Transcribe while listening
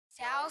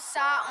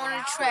Southside on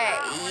the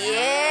track,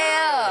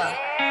 yeah.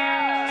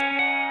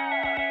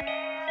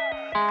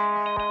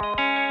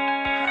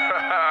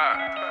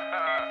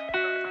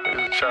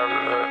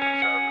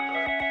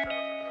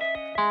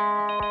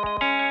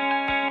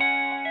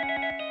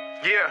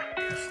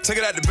 Take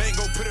it out the bank,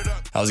 go put it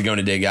up. How's it going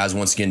today, guys?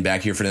 Once again,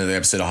 back here for another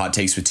episode of Hot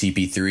Takes with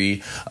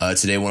TP3.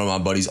 Today, one of my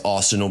buddies,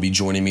 Austin, will be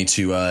joining me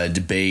to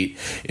debate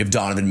if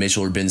Donovan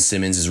Mitchell or Ben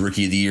Simmons is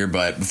Rookie of the Year.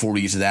 But before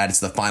we get to that, it's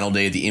the final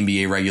day of the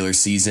NBA regular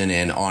season,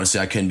 and honestly,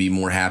 I couldn't be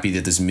more happy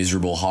that this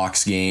miserable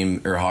Hawks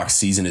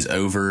season is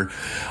over.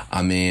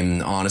 I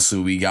mean, honestly,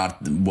 we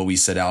got what we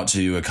set out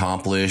to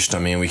accomplish. I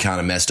mean, we kind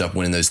of messed up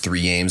winning those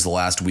 3 games the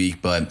last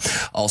week,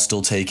 but I'll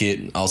still take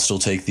it. I'll still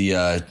take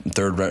the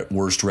third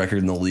worst record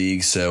in the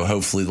league, so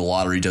hopefully the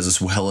lottery does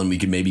us well and we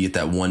could maybe get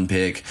that one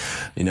pick.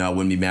 You know, I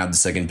wouldn't be mad with the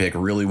second pick. I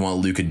really want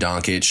Luka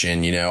Doncic,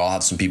 and, you know, I'll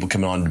have some people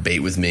coming on to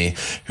debate with me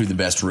who the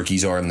best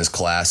rookies are in this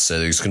class, so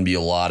there's going to be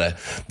a lot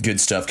of good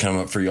stuff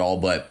coming up for y'all.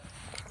 But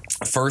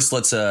first,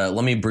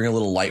 let me bring a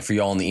little light for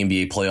y'all in the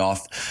NBA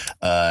playoff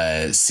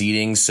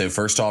seeding. So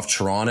first off,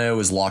 Toronto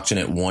is locked in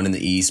at 1 in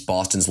the East.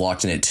 Boston's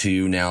locked in at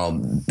 2. Now,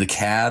 the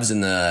Cavs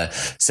and the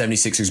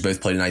 76ers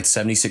both play tonight. The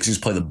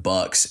 76ers play the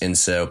Bucks, and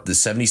so if the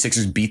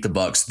 76ers beat the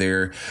Bucks,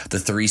 they're the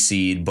 3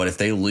 seed. But if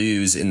they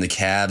lose and the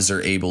Cavs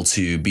are able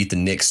to beat the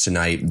Knicks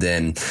tonight,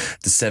 then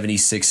the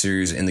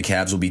 76ers and the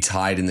Cavs will be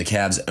tied, and the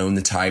Cavs own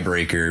the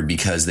tiebreaker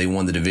because they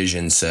won the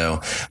division. So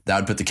that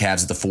would put the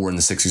Cavs at the 4 and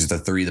the Sixers at the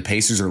 3. The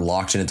Pacers are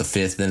locked in at the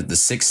 5th. Then at the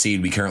 6th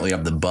seed, we currently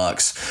have the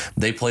Bucks.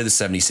 They play the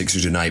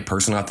 76ers tonight.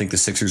 Personally, I think the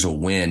Sixers will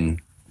win.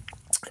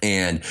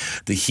 And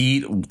the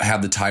Heat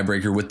have the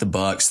tiebreaker with the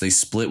Bucks. They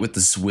split with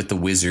the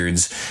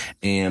Wizards,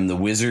 and the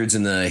Wizards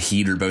and the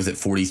Heat are both at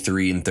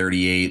 43 and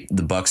 38.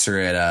 The Bucks are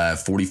at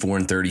 44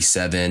 and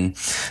 37.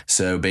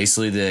 So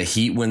basically, the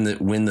Heat win the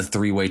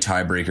 3-way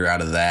tiebreaker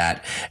out of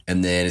that,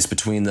 and then it's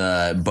between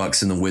the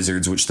Bucks and the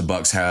Wizards, which the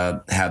Bucks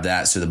have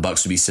that. So the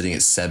Bucks would be sitting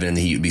at 7, and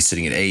the Heat would be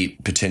sitting at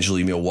 8.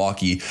 Potentially,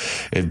 Milwaukee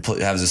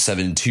has a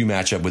 7-2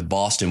 matchup with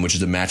Boston, which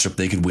is a matchup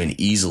they could win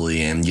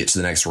easily and get to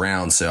the next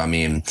round. So I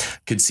mean,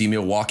 could see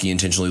Milwaukee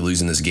intentionally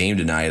losing this game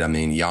tonight. I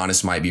mean,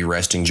 Giannis might be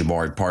resting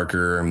Jabari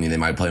Parker. I mean, they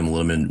might play him a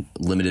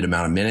limited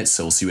amount of minutes,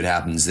 so we'll see what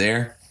happens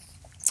there.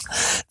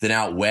 Then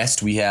out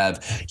west, we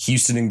have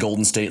Houston and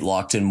Golden State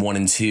locked in 1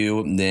 and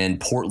 2. Then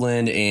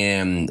Portland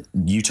and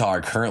Utah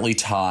are currently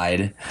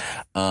tied.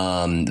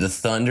 The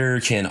Thunder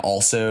can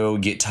also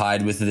get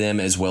tied with them,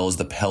 as well as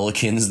the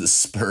Pelicans, the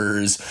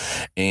Spurs,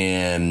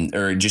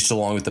 or just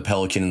along with the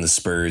Pelican and the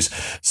Spurs.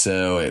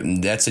 So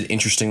that's an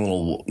interesting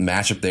little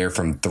matchup there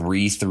from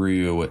 3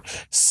 through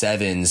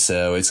 7.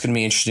 So it's going to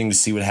be interesting to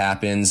see what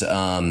happens.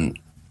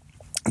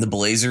 The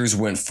Blazers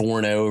went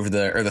 4-0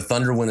 the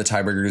Thunder win the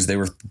tiebreakers. They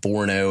were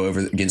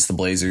 4-0 against the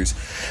Blazers.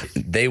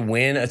 They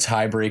win a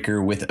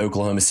tiebreaker with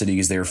Oklahoma City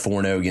because they were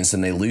 4-0 against them.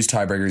 They lose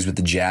tiebreakers with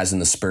the Jazz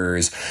and the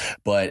Spurs.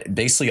 But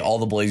basically all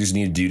the Blazers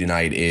need to do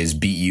tonight is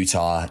beat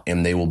Utah,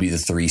 and they will be the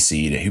 3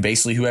 seed.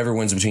 Whoever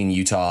wins between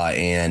Utah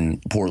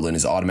and Portland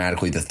is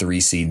automatically the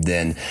 3 seed.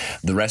 Then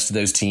the rest of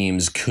those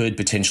teams could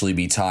potentially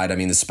be tied. I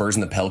mean, the Spurs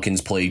and the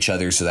Pelicans play each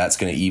other, so that's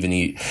going to even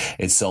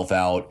itself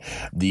out.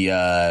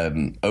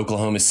 The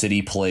Oklahoma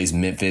City plays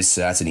Memphis, so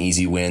that's an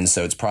easy win.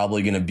 So it's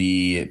probably going to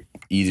be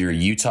either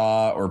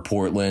Utah or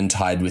Portland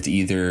tied with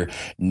either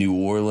New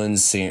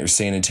Orleans,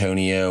 San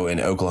Antonio, and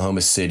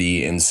Oklahoma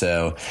City. And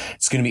so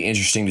it's going to be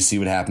interesting to see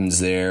what happens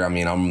there. I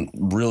mean, I'm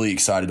really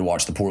excited to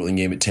watch the Portland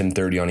game at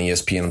 10:30 on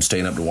ESPN. I'm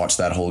staying up to watch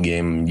that whole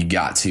game. You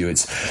got to.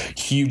 It's a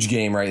huge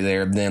game right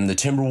there. Then the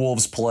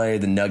Timberwolves play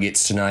the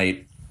Nuggets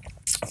tonight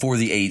for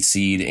the 8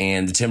 seed,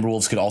 and the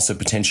Timberwolves could also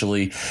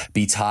potentially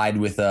be tied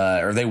with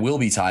or they will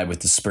be tied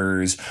with the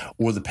Spurs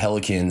or the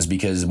Pelicans,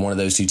 because one of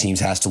those 2 teams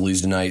has to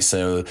lose tonight.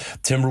 So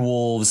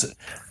Timberwolves,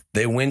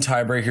 they win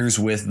tiebreakers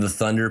with the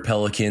Thunder,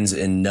 Pelicans,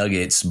 and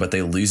Nuggets, but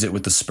they lose it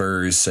with the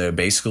Spurs. So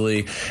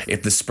basically,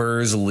 if the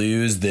Spurs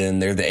lose, then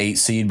they're the 8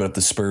 seed, but if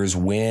the Spurs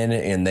win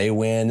and they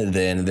win,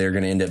 then they're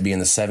going to end up being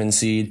the 7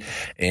 seed.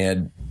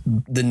 And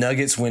the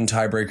Nuggets win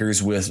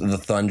tiebreakers with the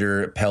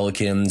Thunder,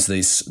 Pelicans.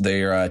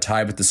 They're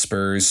tied with the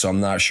Spurs, so I'm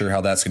not sure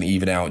how that's going to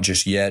even out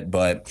just yet,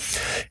 but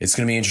it's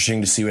going to be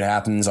interesting to see what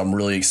happens. I'm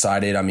really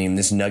excited. I mean,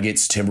 this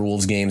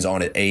Nuggets-Timberwolves game's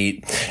on at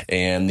 8,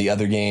 and the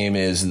other game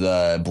is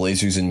the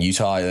Blazers in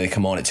Utah. They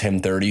come on at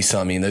 10:30, so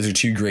I mean, those are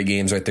 2 great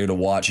games right there to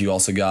watch. You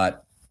also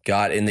got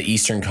in the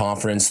Eastern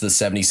Conference the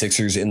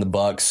 76ers and the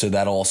Bucks, so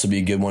that'll also be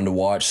a good one to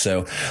watch.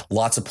 So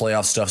lots of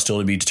playoff stuff still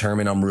to be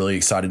determined. I'm really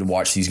excited to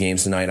watch these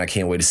games tonight, and I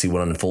can't wait to see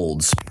what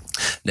unfolds.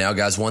 Now,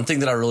 guys, one thing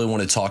that I really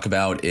want to talk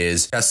about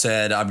is, like I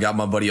said, I've got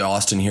my buddy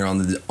Austin here on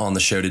the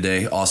show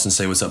today. Austin,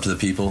 say what's up to the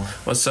people.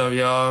 What's up,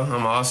 y'all?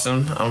 I'm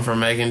Austin. I'm from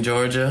Macon,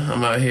 Georgia.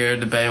 I'm out here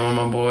debating with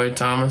my boy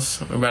Thomas.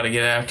 We're about to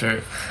get after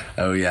it.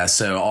 Oh, yeah.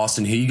 So,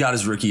 Austin, who you got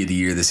as Rookie of the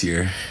Year this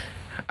year?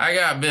 I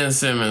got Ben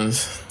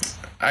Simmons.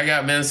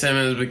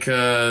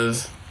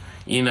 Because,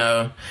 you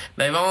know,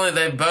 they've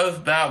both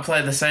about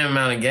played the same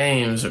amount of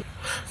games.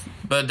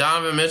 But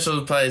Donovan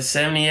Mitchell played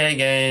 78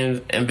 games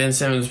and Ben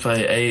Simmons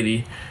played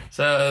 80.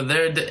 So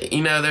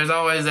there's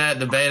always that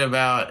debate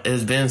about,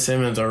 is Ben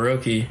Simmons a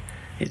rookie?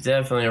 He's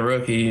definitely a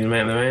rookie.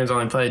 Man, the man's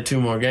only played 2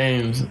 more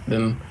games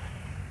than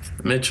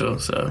Mitchell.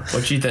 So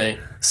what you think?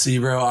 See,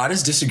 bro, I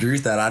just disagree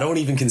with that. I don't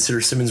even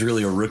consider Simmons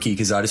really a rookie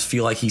because I just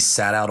feel like he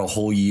sat out a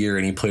whole year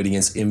and he played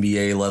against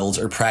NBA levels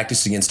or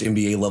practiced against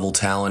NBA level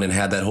talent and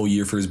had that whole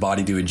year for his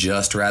body to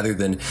adjust, rather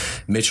than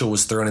Mitchell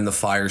was thrown in the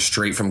fire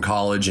straight from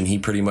college and he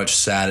pretty much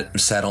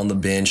sat on the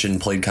bench and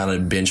played kind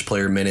of bench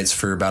player minutes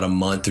for about a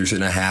month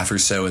and a half or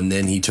so, and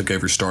then he took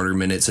over starter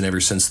minutes, and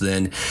ever since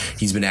then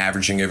he's been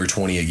averaging over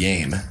 20 a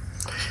game.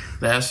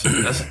 That's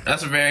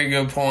a very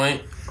good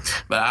point.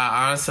 But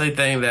I honestly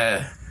think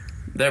that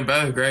they're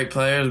both great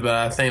players, but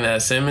I think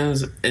that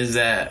Simmons is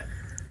that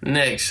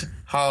next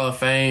Hall of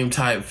Fame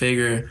type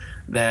figure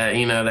that,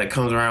 that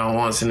comes around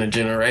once in a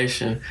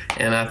generation.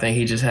 And I think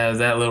he just has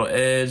that little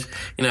edge.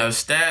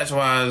 Stats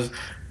wise,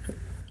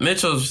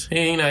 Mitchell's,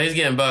 he's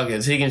getting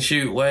buckets. He can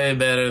shoot way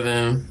better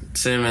than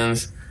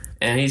Simmons,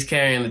 and he's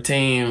carrying the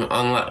team.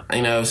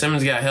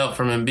 Simmons got help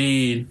from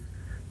Embiid,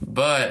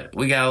 but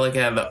we got to look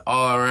at the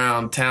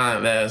all-around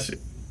talent that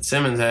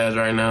Simmons has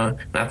right now.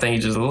 And I think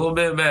he's just a little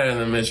bit better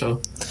than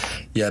Mitchell.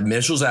 Yeah,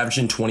 Mitchell's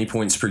averaging 20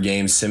 points per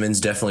game.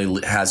 Simmons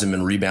definitely has him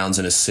in rebounds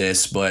and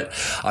assists, but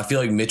I feel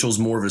like Mitchell's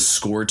more of a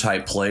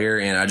score-type player,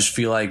 and I just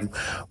feel like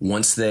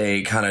once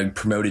they kind of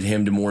promoted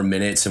him to more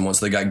minutes and once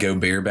they got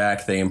Gobert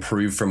back, they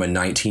improved from a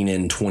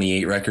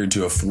 19-28 record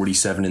to a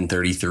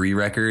 47-33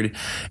 record,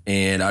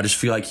 and I just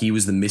feel like he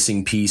was the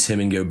missing piece. Him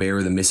and Gobert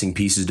were the missing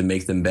pieces to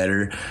make them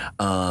better.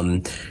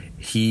 Out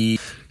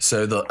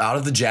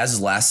of the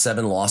Jazz's last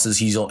 7 losses,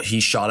 he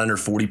shot under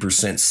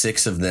 40%,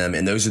 6 of them,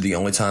 and those are the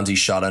only times he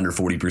shot under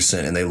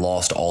 40%, and they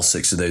lost all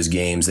 6 of those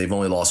games. They've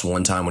only lost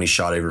one time when he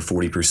shot over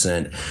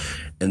 40%.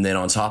 And then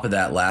on top of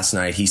that, last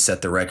night he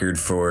set the record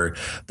for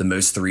the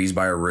most threes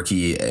by a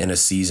rookie in a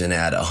season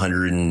at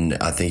 100 and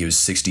I think it was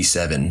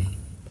 67.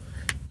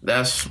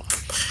 That's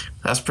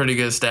a pretty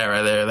good stat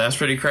right there. That's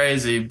pretty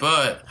crazy.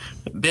 But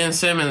Ben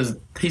Simmons,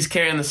 he's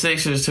carrying the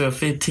Sixers to a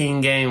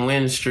 15-game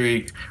win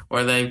streak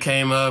where they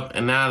came up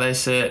and now they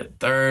sit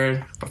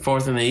 3rd or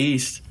 4th in the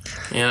East.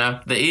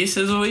 The East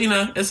is,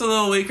 it's a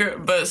little weaker,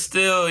 but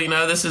still,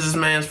 this is this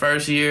man's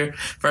first year,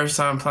 first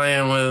time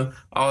playing with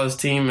all his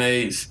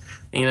teammates.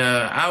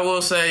 I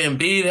will say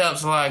Embiid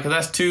helps a lot because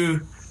that's 2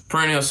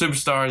 perennial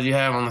superstars you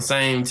have on the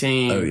same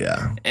team. Oh,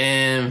 yeah.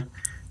 And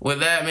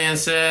with that being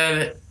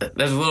said,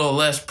 there's a little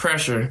less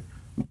pressure.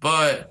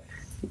 But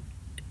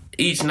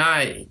each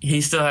night,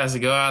 he still has to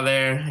go out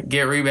there,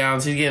 get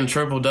rebounds. He's getting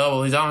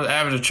triple-double. He's almost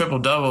averaged a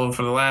triple-double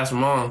for the last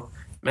month,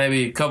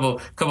 maybe a couple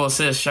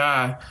assists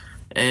shy.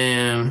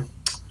 And,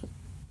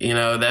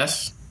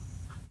 that's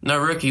no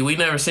rookie. We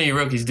never seen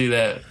rookies do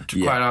that,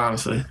 quite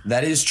honestly.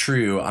 That is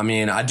true. I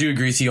mean, I do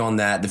agree with you on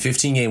that. The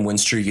 15-game win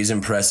streak is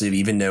impressive,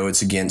 even though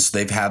it's against,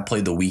 they've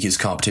played the weakest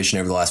competition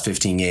over the last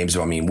 15 games.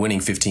 So, I mean, winning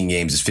 15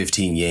 games is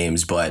 15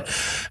 games, but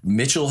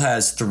Mitchell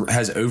has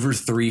over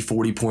 3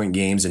 40-point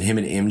games, and him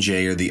and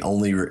MJ are the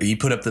only, he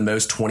put up the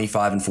most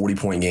 25 and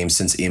 40-point games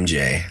since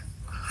MJ.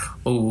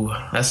 Ooh,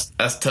 that's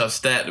a tough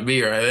stat to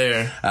be right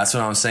there. That's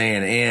what I'm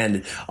saying.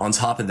 And on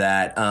top of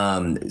that,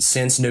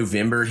 since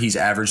November, he's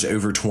averaged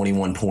over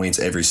 21 points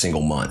every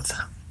single month.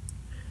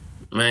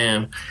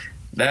 Man,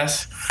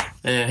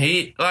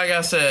 he, like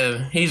I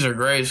said, he's a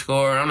great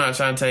scorer. I'm not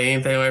trying to take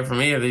anything away from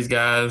any of these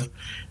guys.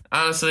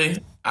 Honestly,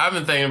 I've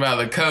been thinking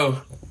about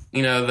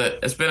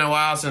it's been a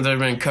while since there's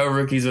been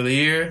co-rookies of the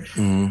year.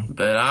 Mm-hmm.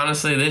 But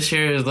honestly, this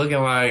year is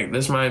looking like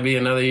this might be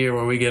another year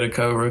where we get a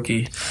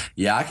co-rookie.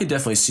 Yeah, I could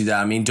definitely see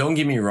that. I mean, don't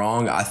get me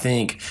wrong. I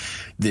think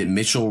that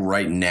Mitchell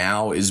right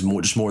now is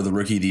more the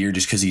rookie of the year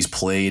just because he's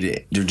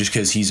played, just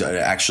because he's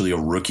actually a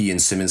rookie and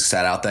Simmons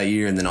sat out that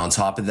year. And then on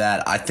top of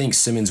that, I think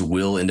Simmons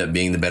will end up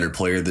being the better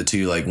player of the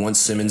two. Like, once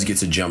Simmons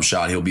gets a jump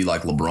shot, he'll be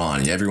like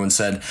LeBron. Everyone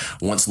said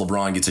once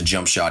LeBron gets a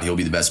jump shot, he'll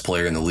be the best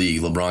player in the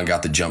league. LeBron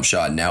got the jump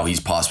shot, and now he's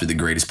possibly the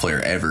greatest player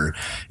ever.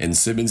 And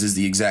Simmons is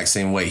the exact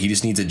same way. He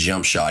just needs a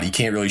jump shot. He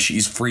can't really shoot.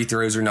 His free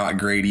throws are not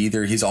great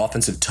either. His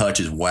offensive touch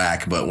is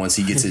whack, but once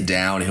he gets it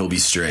down, he'll be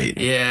straight.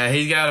 Yeah,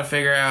 he's got to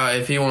figure out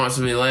if he wants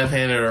to be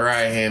left-handed or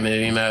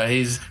right-handed.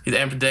 He's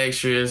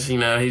ambidextrous.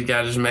 He's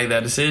got to just make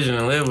that decision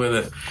and live with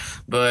it.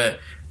 But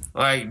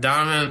like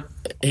Donovan,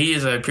 he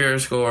is a pure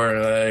scorer.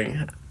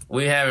 Like,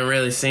 we haven't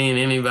really seen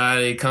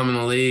anybody come in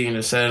the league and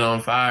just set it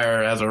on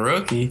fire as a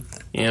rookie.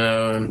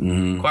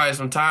 In quite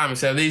some time,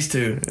 except these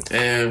two.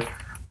 And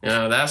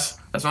that's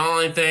the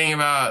only thing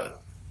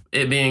about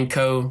it being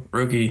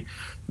co-rookie,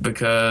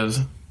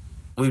 because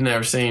we've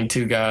never seen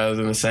 2 guys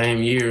in the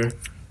same year.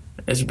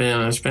 It's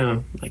been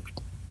like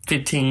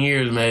 15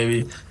 years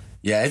maybe.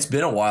 Yeah, it's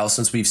been a while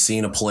since we've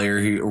seen a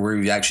player where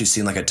we've actually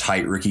seen like a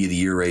tight rookie of the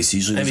year race.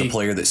 Usually there's a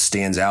player that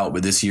stands out,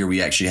 but this year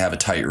we actually have a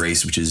tight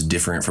race, which is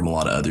different from a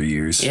lot of other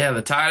years. Yeah,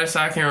 the tightest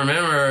I can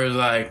remember is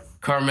like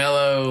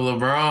Carmelo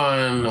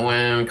LeBron,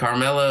 when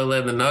Carmelo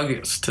led the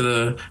Nuggets to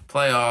the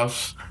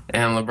playoffs,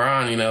 and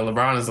LeBron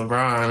is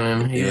LeBron,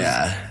 and he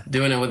was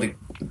doing it with the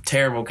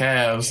terrible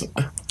Cavs.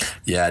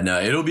 Yeah,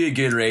 no, it'll be a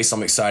good race.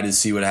 I'm excited to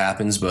see what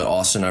happens. But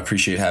Austin, I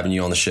appreciate having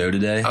you on the show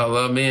today. I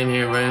love being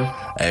here, man.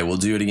 Hey, we'll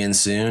do it again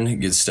soon.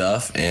 Good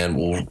stuff, and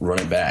we'll run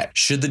it back.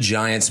 Should the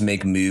Giants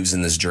make moves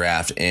in this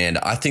draft? And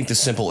I think the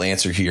simple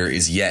answer here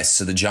is yes.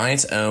 So the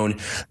Giants own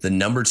the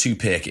number 2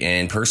 pick,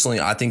 and personally,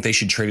 I think they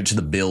should trade it to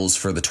the Bills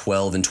for the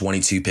 12 and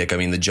 22 pick. I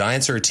mean, the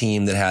Giants are a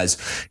team that has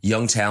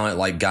young talent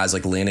like guys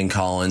like Landon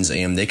Collins,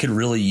 and they could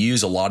really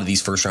use a lot of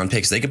these first-round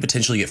picks. They could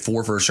potentially get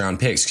 4 first-round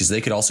picks because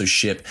they could also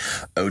ship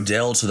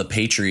Odell to the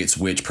Patriots,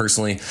 which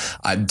personally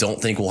I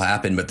don't think will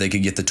happen, but they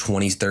could get the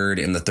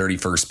 23rd and the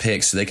 31st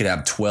picks. So they could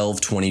have 12,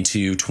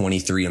 22,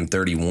 23, and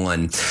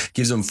 31.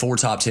 Gives them 4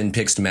 top 10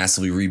 picks to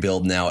massively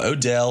rebuild. Now,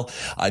 Odell,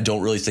 I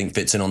don't really think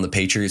fits in on the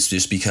Patriots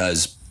just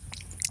because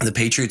the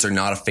Patriots are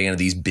not a fan of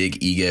these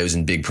big egos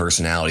and big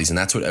personalities, and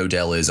that's what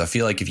Odell is. I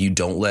feel like if you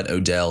don't let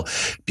Odell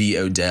be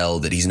Odell,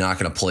 that he's not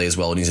going to play as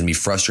well and he's going to be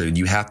frustrated.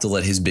 You have to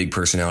let his big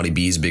personality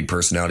be his big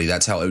personality.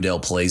 That's how Odell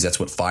plays. That's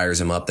what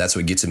fires him up. That's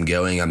what gets him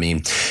going. I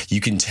mean,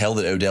 you can tell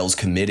that Odell's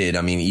committed.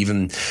 I mean,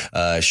 even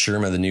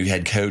Sherma, the new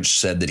head coach,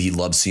 said that he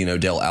loves seeing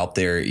Odell out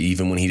there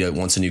even when he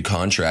wants a new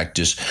contract,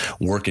 just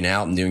working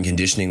out and doing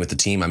conditioning with the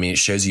team. I mean, it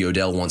shows you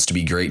Odell wants to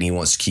be great and he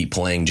wants to keep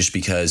playing. Just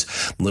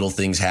because little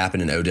things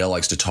happen and Odell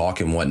likes to talk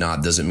and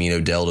whatnot doesn't mean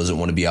Odell doesn't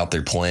want to be out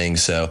there playing.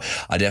 So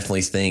I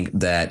definitely think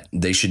that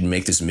they should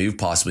make this move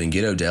possibly and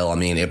get Odell. I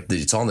mean, if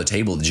it's on the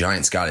table, the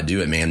Giants got to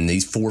do it, man.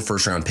 These 4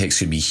 first-round picks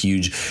could be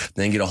huge.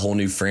 Then get a whole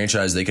new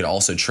franchise. They could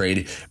also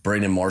trade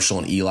Brandon Marshall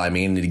and Eli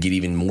Manning to get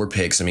even more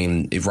picks. I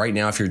mean, if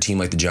you're a team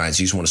like the Giants,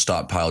 you just want to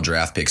stockpile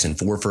draft picks, and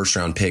 4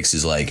 first-round picks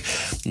is like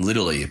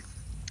literally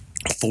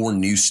 4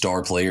 new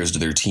star players to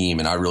their team,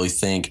 and I really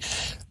think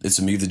it's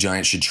a move the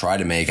Giants should try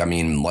to make. I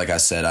mean, like I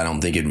said, I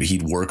don't think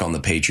he'd work on the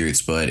Patriots,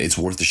 but it's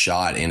worth a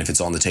shot, and if it's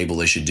on the table,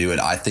 they should do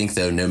it. I think,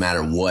 though, no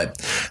matter what,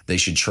 they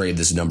should trade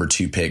this number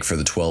 2 pick for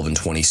the 12 and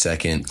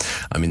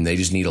 22nd. I mean, they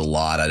just need a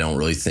lot. I don't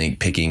really think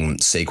picking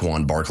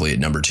Saquon Barkley at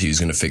number 2 is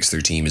going to fix their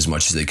team as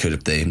much as they could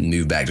if they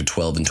moved back to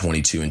 12 and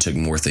 22 and took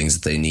more things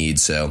that they need.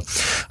 So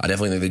I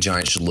definitely think the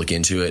Giants should look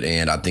into it,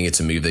 and I think it's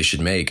a move they should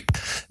make.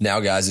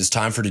 Now, guys, it's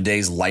time for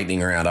today's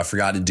lightning round. I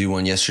forgot to do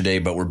one yesterday,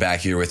 but we're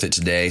back here with it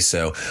today,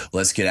 so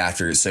let's get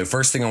after it. So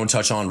first thing I want to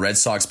touch on, Red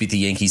Sox beat the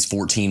Yankees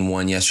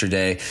 14-1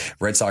 yesterday.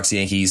 Red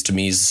Sox-Yankees, to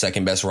me, is the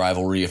second best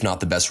rivalry, if not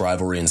the best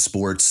rivalry in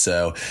sports.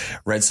 So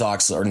Red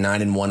Sox are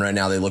 9-1 right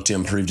now. They look to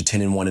improve to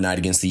 10-1 tonight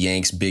against the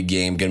Yanks. Big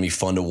game, going to be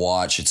fun to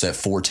watch. It's at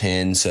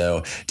 4:10,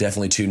 so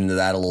definitely tune into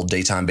that. A little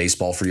daytime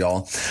baseball for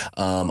y'all.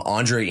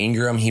 Andre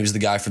Ingram, he was the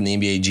guy from the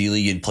NBA G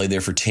League. He had played there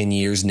for 10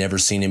 years, never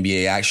seen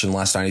NBA action.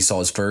 Last night he saw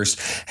his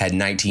first, had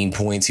 19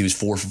 points. He was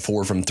 4 for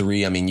 4 from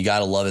 3. I mean, you got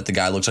to love it. The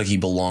guy looks like he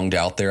belonged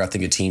out there. I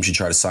think a team should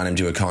try to sign him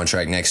to a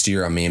contract next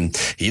year. I mean,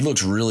 he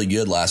looked really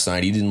good last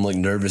night. He didn't look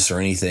nervous or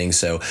anything.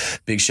 So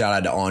big shout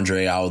out to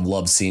Andre. I would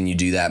love seeing you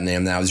do that,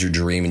 man. That was your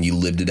dream and you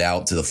lived it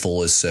out to the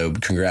fullest. So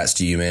congrats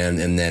to you, man.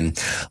 And then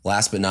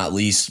last but not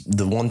least,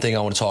 the one thing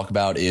I want to talk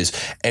about is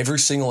every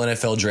single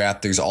NFL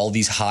draft, there's all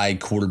these high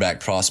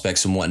quarterback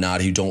prospects and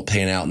whatnot who don't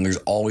pan out. And there's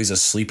always a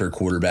sleeper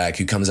quarterback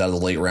who comes out of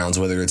the late rounds,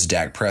 whether it's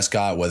Dak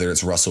Prescott, whether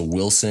it's Russell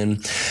Wilson.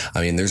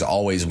 I mean, there's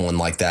always one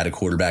like that, a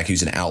quarterback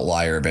who's an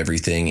outlier of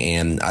everything.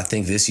 And I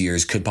think this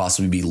year's could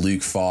possibly be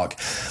Luke Falk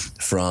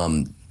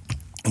from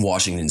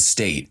Washington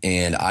State.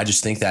 And I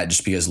just think that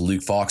just because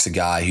Luke Falk's a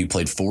guy who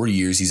played 4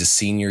 years, he's a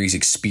senior, he's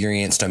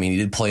experienced. I mean, he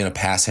did play in a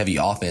pass-heavy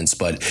offense,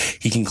 but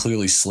he can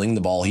clearly sling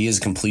the ball. He has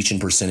completion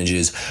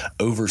percentages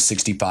over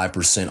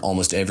 65%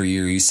 almost every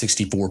year. He's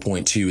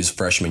 64.2 his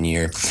freshman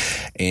year.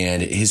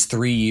 And his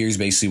 3 years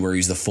basically where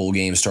he's the full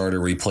game starter,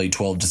 where he played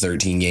 12 to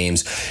 13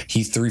 games,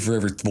 he threw for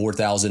over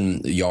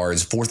 4,000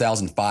 yards,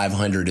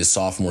 4,500 his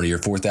sophomore year,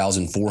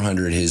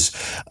 4,400 his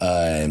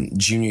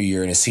junior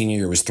year, and his senior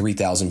year was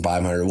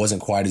 3,500. It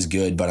wasn't quite as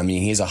good, but I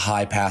mean, he has a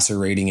high passer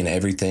rating and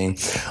everything.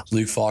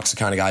 Luke Falk's the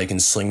kind of guy who can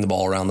sling the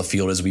ball around the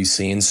field, as we've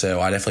seen.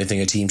 So I definitely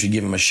think a team should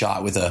give him a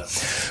shot with a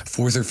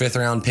 4th or 5th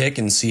round pick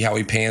and see how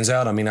he pans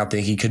out. I mean, I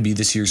think he could be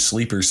this year's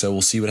sleeper, so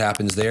we'll see what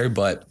happens there.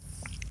 But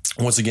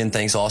once again,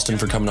 thanks, Austin,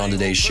 for coming on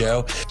today's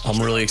show. I'm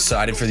really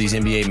excited for these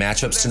NBA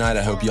matchups tonight.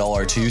 I hope y'all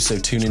are too, so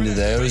tune into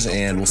those,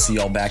 and we'll see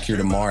y'all back here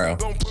tomorrow.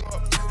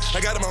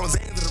 I got him on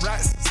Zans of the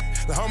Rises.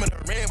 The home that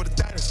ran with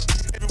the diners.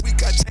 Every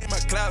week I change my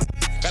closet.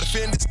 Got a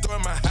fitness store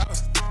in my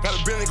house. Got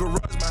a building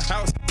garage in my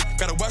house.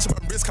 Got to watch my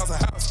wrist cause a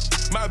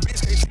house. My bitch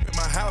can't sleep in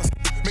my house.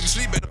 Make her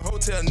sleep at the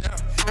hotel now.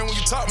 And when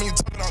you talk, you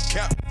talking on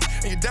cap.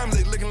 And your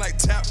diamonds, they looking like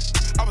tap.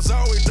 I was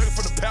always looking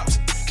for the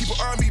pouch. Keep an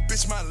R&B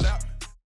bitch in my lap.